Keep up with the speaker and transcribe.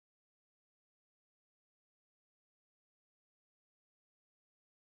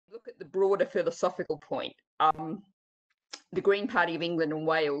look at the broader philosophical point, the Green Party of England and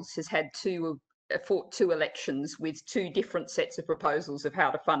Wales has had fought two elections with two different sets of proposals of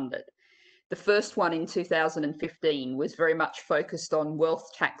how to fund it. The first one in 2015 was very much focused on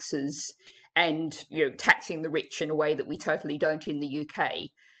wealth taxes and taxing the rich in a way that we totally don't in the UK,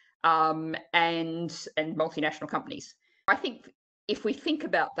 and multinational companies. I think if we think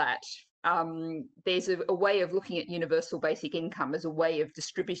about that, there's a way of looking at universal basic income as a way of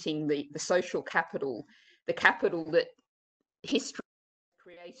distributing the social capital, the capital that history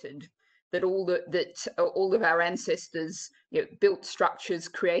created, that all of our ancestors built structures,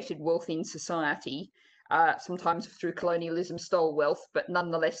 created wealth in society, sometimes through colonialism stole wealth, but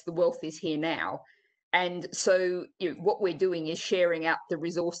nonetheless the wealth is here now. And so what we're doing is sharing out the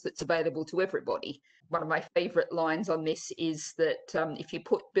resource that's available to everybody. One of my favorite lines on this is that if you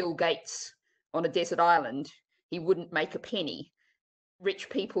put Bill Gates on a desert island, he wouldn't make a penny. Rich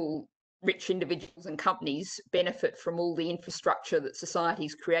people, rich individuals and companies benefit from all the infrastructure that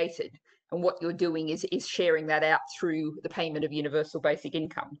society's created. And what you're doing is sharing that out through the payment of universal basic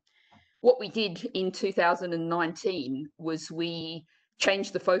income. What we did in 2019 was we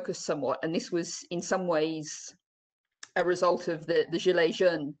changed the focus somewhat. And this was in some ways a result of the Gilets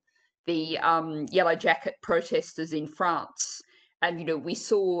jaunes, the yellow jacket protesters in France. And, we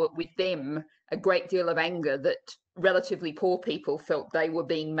saw with them a great deal of anger that relatively poor people felt they were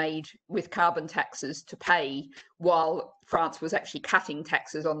being made with carbon taxes to pay, while France was actually cutting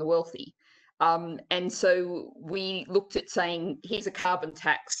taxes on the wealthy. And so we looked at saying, here's a carbon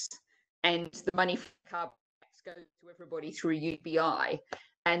tax, and the money for the carbon tax goes to everybody through UBI.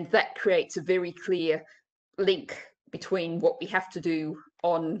 And that creates a very clear link between what we have to do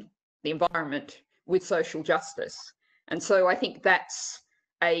on the environment with social justice. And so I think that's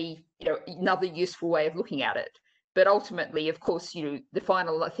another useful way of looking at it. But ultimately, of course, the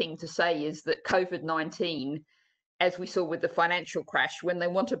final thing to say is that COVID-19, as we saw with the financial crash, when they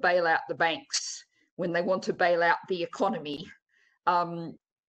want to bail out the banks, when they want to bail out the economy,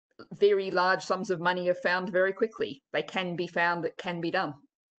 very large sums of money are found very quickly. They can be found, it can be done.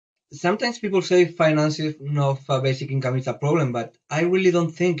 Sometimes people say financing of basic income is a problem, but I really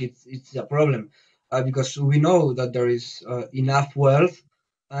don't think it's a problem because we know that there is enough wealth,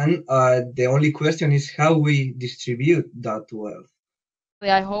 and the only question is how we distribute that wealth.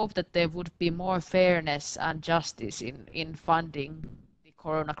 I hope that there would be more fairness and justice in funding the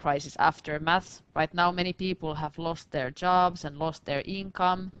corona crisis aftermath. Right now, many people have lost their jobs and lost their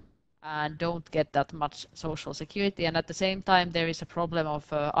income and don't get that much social security. And at the same time, there is a problem of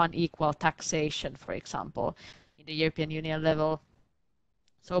unequal taxation, for example, in the European Union level.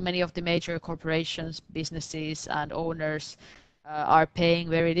 So many of the major corporations, businesses and owners are paying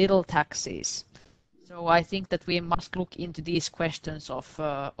very little taxes. So I think that we must look into these questions of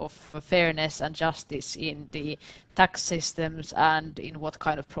fairness and justice in the tax systems and in what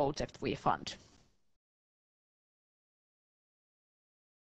kind of project we fund.